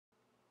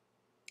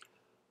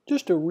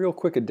Just a real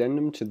quick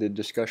addendum to the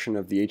discussion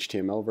of the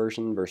HTML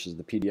version versus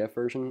the PDF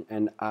version,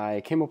 and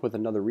I came up with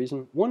another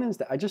reason. One is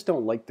that I just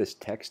don't like this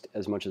text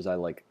as much as I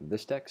like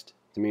this text.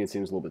 To me, it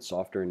seems a little bit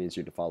softer and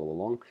easier to follow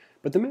along.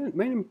 But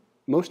the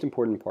most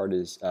important part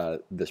is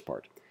this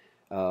part.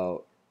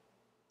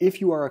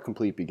 If you are a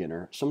complete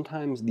beginner,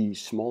 sometimes the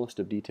smallest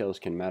of details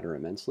can matter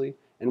immensely.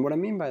 And what I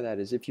mean by that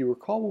is if you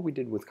recall what we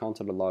did with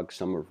console.log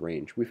sum of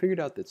range, we figured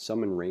out that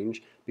sum and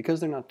range,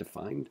 because they're not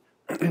defined,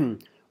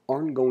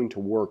 aren't going to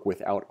work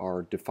without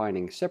our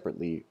defining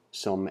separately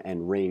sum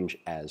and range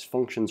as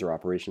functions or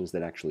operations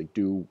that actually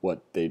do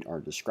what they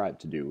are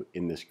described to do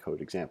in this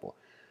code example.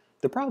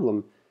 The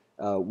problem,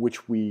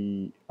 which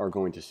we are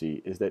going to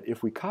see, is that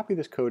if we copy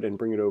this code and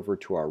bring it over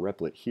to our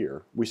replit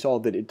here, we saw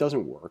that it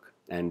doesn't work,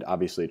 and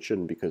obviously it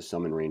shouldn't because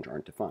sum and range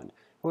aren't defined.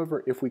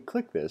 However, if we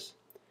click this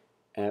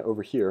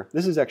over here,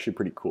 this is actually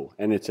pretty cool,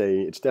 and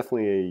it's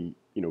definitely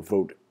a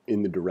vote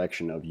in the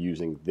direction of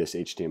using this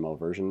HTML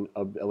version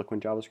of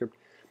Eloquent JavaScript.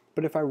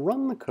 But if I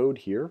run the code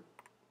here,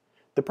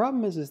 the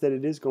problem is that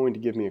it is going to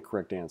give me a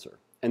correct answer.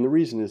 And the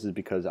reason is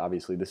because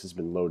obviously this has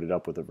been loaded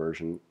up with a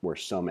version where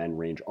sum and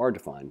range are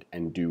defined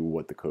and do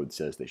what the code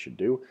says they should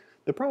do.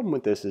 The problem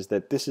with this is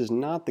that this is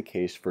not the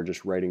case for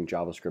just writing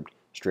JavaScript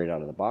straight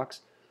out of the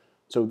box.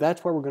 So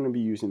that's why we're going to be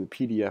using the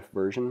PDF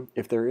version.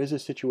 If there is a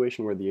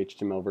situation where the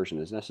HTML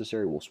version is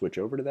necessary, we'll switch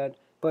over to that,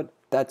 but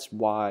that's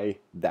why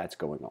that's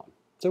going on.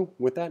 So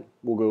with that,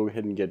 we'll go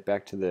ahead and get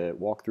back to the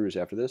walkthroughs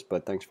after this,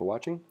 but thanks for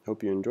watching.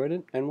 Hope you enjoyed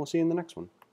it, and we'll see you in the next one.